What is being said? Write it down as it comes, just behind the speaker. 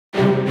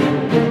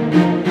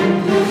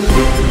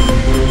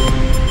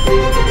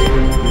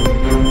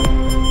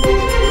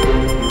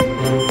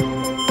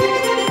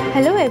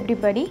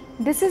everybody,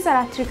 this is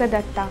Aratrika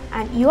Datta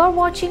and you are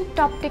watching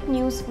Top Tech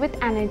News with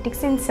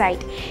Analytics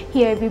Insight.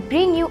 Here we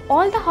bring you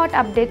all the hot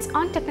updates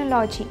on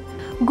technology.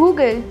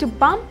 Google to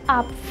bump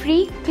up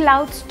free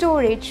cloud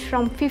storage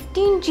from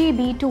 15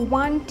 GB to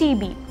 1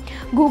 TB.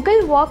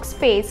 Google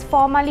Workspace,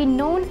 formerly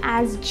known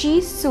as G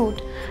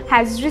Suite,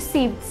 has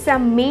received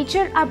some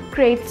major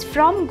upgrades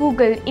from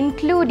Google,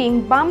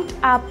 including bumped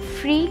up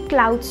free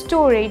cloud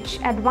storage,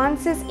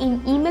 advances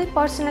in email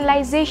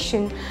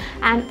personalization,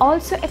 and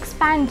also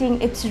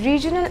expanding its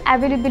regional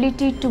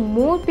availability to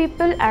more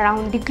people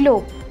around the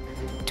globe.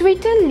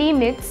 Twitter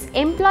limits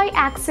employee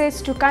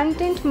access to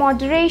content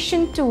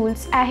moderation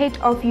tools ahead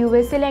of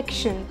US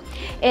election.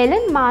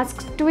 Elon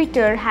Musk's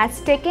Twitter has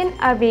taken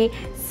away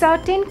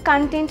certain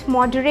content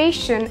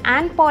moderation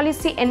and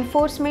policy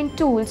enforcement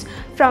tools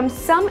from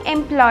some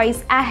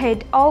employees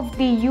ahead of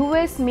the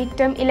US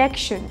midterm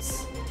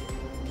elections.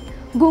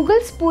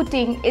 Google's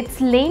putting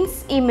its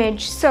Lens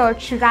image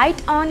search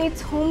right on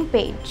its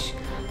homepage.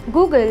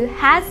 Google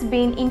has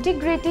been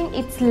integrating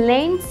its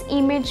Lens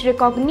image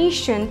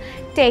recognition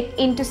tech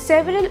into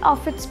several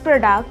of its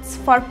products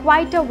for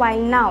quite a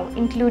while now,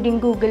 including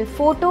Google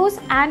Photos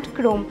and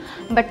Chrome,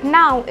 but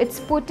now it's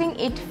putting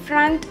it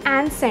front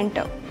and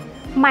center.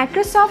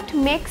 Microsoft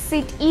makes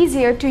it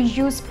easier to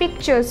use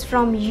pictures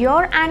from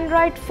your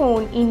Android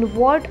phone in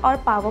Word or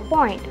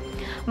PowerPoint.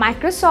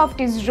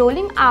 Microsoft is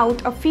rolling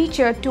out a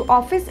feature to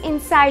Office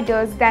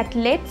insiders that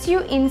lets you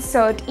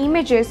insert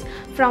images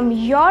from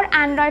your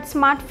Android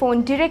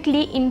smartphone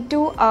directly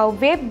into a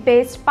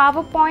web-based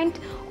PowerPoint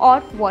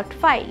or Word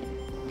file.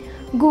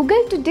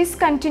 Google to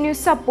discontinue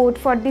support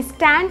for the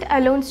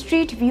standalone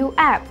Street View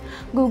app.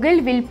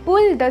 Google will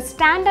pull the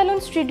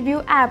standalone Street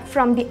View app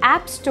from the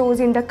app stores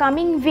in the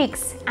coming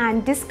weeks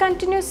and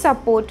discontinue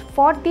support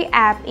for the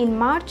app in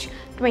March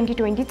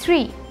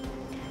 2023.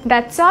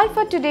 That's all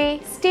for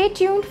today. Stay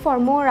tuned for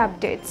more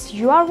updates.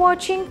 You are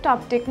watching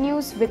Top Tech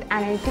News with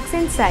Analytics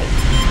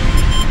Insight.